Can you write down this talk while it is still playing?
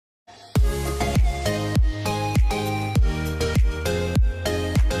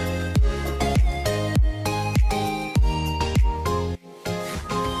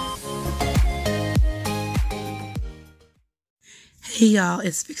Hey y'all,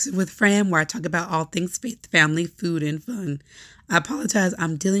 it's Fixing with Fran, where I talk about all things faith, family, food, and fun. I apologize,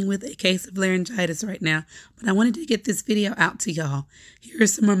 I'm dealing with a case of laryngitis right now, but I wanted to get this video out to y'all. Here are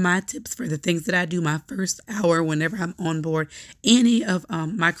some of my tips for the things that I do my first hour whenever I'm on board any of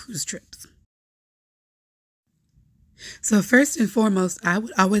my cruise trips. So first and foremost, I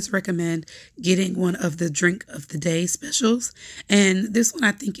would always recommend getting one of the drink of the day specials. And this one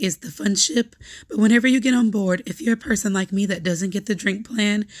I think is the fun ship. But whenever you get on board, if you're a person like me that doesn't get the drink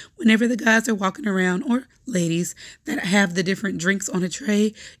plan, whenever the guys are walking around, or ladies that have the different drinks on a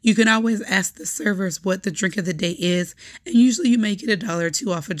tray, you can always ask the servers what the drink of the day is. And usually you may get $1 or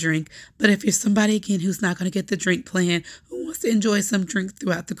 $2 off a drink. But if you're somebody, again, who's not going to get the drink plan, who wants to enjoy some drinks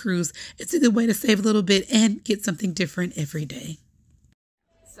throughout the cruise, it's a good way to save a little bit and get something different every day.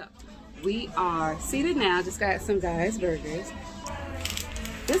 So we are seated now. Just got some guys burgers.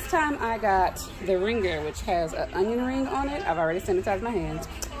 This time I got the ringer, which has an onion ring on it. I've already sanitized my hands.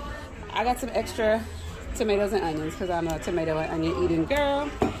 I got some extra tomatoes and onions because I'm a tomato and onion eating girl.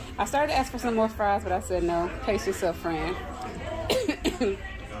 I started to ask for some more fries, but I said no. Pace yourself, friend.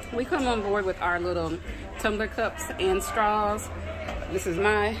 We come on board with our little tumbler cups and straws. This is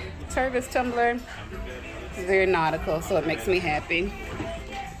my Tervis tumbler. It's very nautical, so it makes me happy.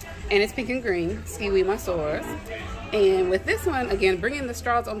 And it's pink and green, ski-wee my sores. And with this one, again, bringing the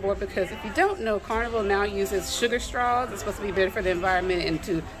straws on board because if you don't know, Carnival now uses sugar straws. It's supposed to be better for the environment and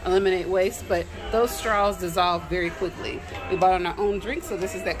to eliminate waste, but those straws dissolve very quickly. We bought on our own drink, so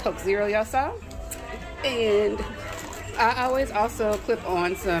this is that Coke Zero y'all saw. And I always also clip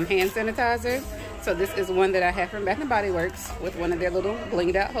on some hand sanitizer. So this is one that I have from Bath & Body Works with one of their little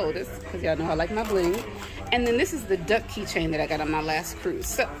blinged out holders, because y'all know I like my bling. And then this is the duck keychain that I got on my last cruise.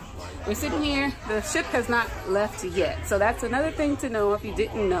 So we're sitting here, the ship has not left yet. So that's another thing to know if you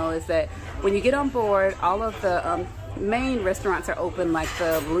didn't know, is that when you get on board, all of the main restaurants are open, like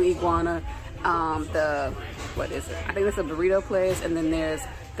the Blue Iguana, what is it? I think it's a burrito place, and then there's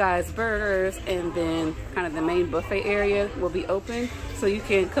Guys Burgers, and then kind of the main buffet area will be open. So you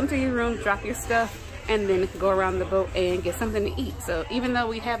can come to your room, drop your stuff, and then go around the boat and get something to eat. So even though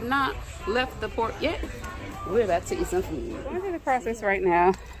we have not left the port yet, we're about to eat some food. Going through the process right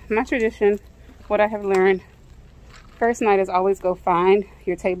now. My tradition, what I have learned, first night is always go find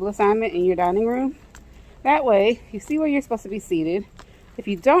your table assignment in your dining room. That way, you see where you're supposed to be seated. If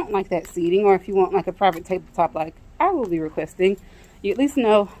you don't like that seating, or if you want like a private tabletop like I will be requesting, you at least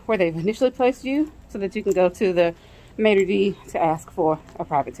know where they've initially placed you so that you can go to the maitre d' to ask for a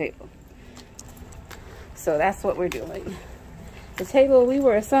private table. So that's what we're doing. The table we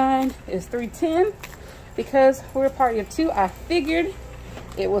were assigned is 310. Because we're a party of 2, I figured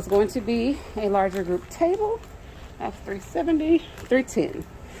it was going to be a larger group table. That's 370, 310.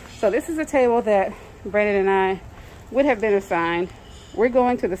 So this is a table that Brandon and I would have been assigned. We're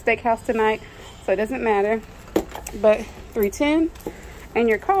going to the steakhouse tonight, so it doesn't matter. But 310, and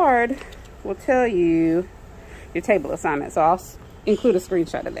your card will tell you your table assignment. So I'll include a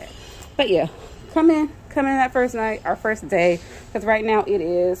screenshot of that. But yeah, come in that first night, our first day, because right now it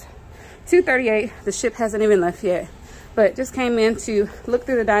is 2:38. The ship hasn't even left yet, but just came in to look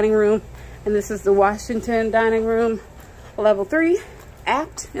through the dining room. And this is the Washington dining room, level 3,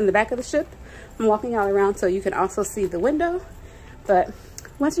 aft in the back of the ship. I'm walking y'all around so you can also see the window. But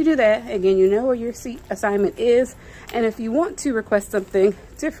once you do that, again, you know where your seat assignment is. And if you want to request something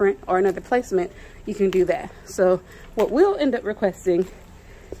different or another placement, you can do that. So what we'll end up requesting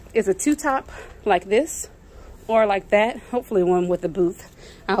is a 2-top like this, or like that, hopefully one with a booth.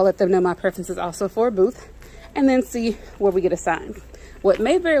 I'll let them know my preference is also for a booth, and then see where we get assigned. What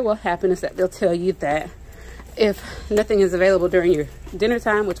may very well happen is that they'll tell you that if nothing is available during your dinner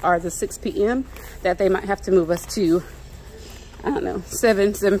time, which ours is 6 p.m., that they might have to move us to, I don't know,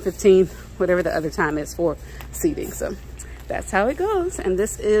 7:15, whatever the other time is for seating. So that's how it goes. And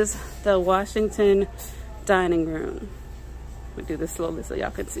this is the Washington dining room. We'll do this slowly so y'all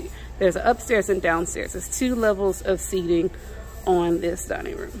can see. There's an upstairs and downstairs. There's 2 levels of seating on this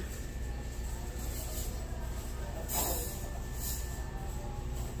dining room.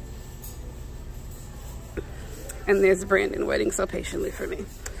 And there's Brandon waiting so patiently for me.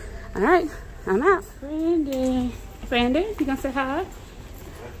 All right, I'm out. Brandon, you gonna say hi?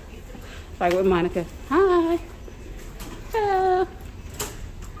 Like with Monica. Hi. Hello.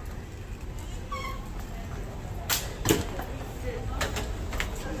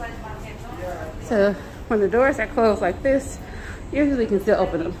 So when the doors are closed like this, usually you can still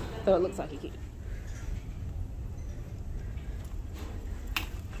open them, though it looks like you can't.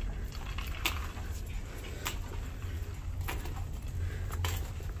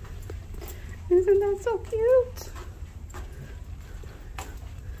 Isn't that so cute?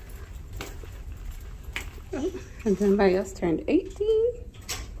 And somebody else turned 18.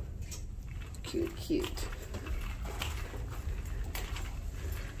 Cute, cute.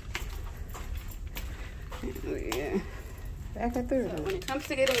 Yeah. Back at the room. When it comes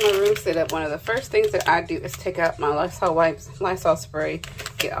to getting my room set up, one of the first things that I do is take out my Lysol wipes, Lysol spray,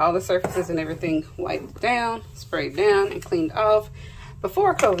 get all the surfaces and everything wiped down, sprayed down, and cleaned off.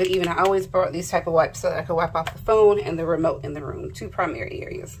 Before COVID even, I always brought these type of wipes so that I could wipe off the phone and the remote in the room, two primary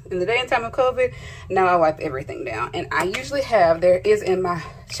areas. In the day and time of COVID, now I wipe everything down. And I usually have, there is in my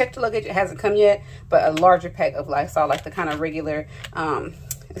checked luggage, it hasn't come yet, but a larger pack of Lysol, like the kind of regular,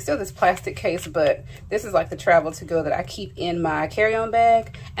 it's still this plastic case, but this is like the travel to go that I keep in my carry-on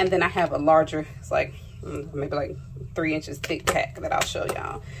bag. And then I have a larger, it's like maybe like 3 inches thick pack that I'll show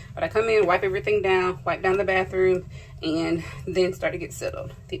y'all. But I come in, wipe everything down, wipe down the bathroom, and then start to get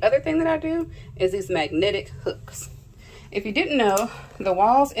settled. The other thing that I do is these magnetic hooks. If you didn't know, the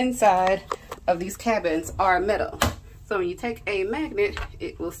walls inside of these cabins are metal. So when you take a magnet,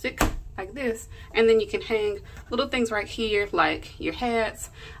 it will stick like this, and then you can hang little things right here like your hats.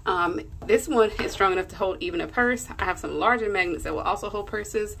 This one is strong enough to hold even a purse. I have some larger magnets that will also hold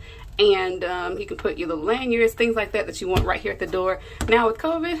purses, and you can put your little lanyards, things like that you want right here at the door. Now with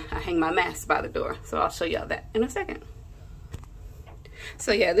COVID, I hang my mask by the door, so I'll show y'all that in a second.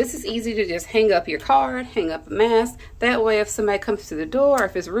 So yeah, this is easy to just hang up your card, hang up a mask. That way if somebody comes to the door, or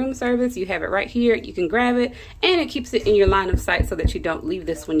if it's room service, you have it right here, you can grab it, and it keeps it in your line of sight so that you don't leave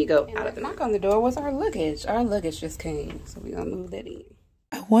this when you go out of the knock on the door was our luggage. Our luggage just came, so we're gonna move that in.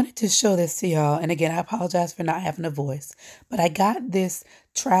 I wanted to show this to y'all, and again, I apologize for not having a voice, but I got this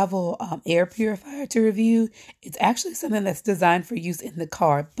travel air purifier to review. It's actually something that's designed for use in the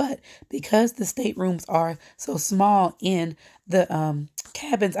car, but because the staterooms are so small in the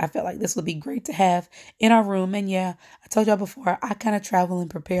cabins, I felt like this would be great to have in our room. And yeah, I told y'all before, I kind of travel and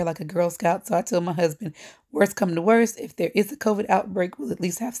prepare like a Girl Scout, so I told my husband, worst come to worst, if there is a COVID outbreak, we'll at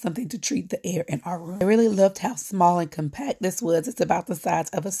least have something to treat the air in our room. I really loved how small and compact this was. It's about the size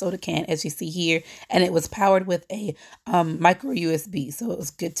of a soda can, as you see here, and it was powered with a micro USB, so it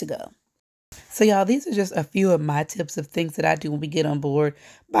was good to go. So y'all, these are just a few of my tips of things that I do when we get on board.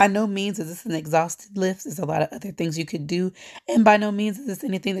 By no means is this an exhaustive list. There's a lot of other things you could do. And by no means is this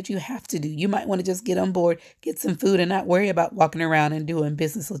anything that you have to do. You might want to just get on board, get some food, and not worry about walking around and doing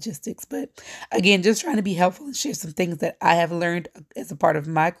business logistics. But again, just trying to be helpful and share some things that I have learned as a part of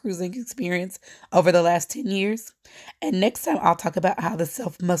my cruising experience over the last 10 years. And next time I'll talk about how the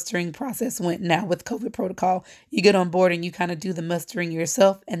self-mustering process went now with COVID protocol. You get on board and you kind of do the mustering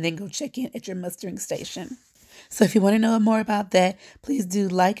yourself and then go check in at your mustering station. So if you want to know more about that, please do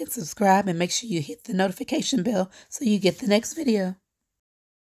like and subscribe and make sure you hit the notification bell so you get the next video.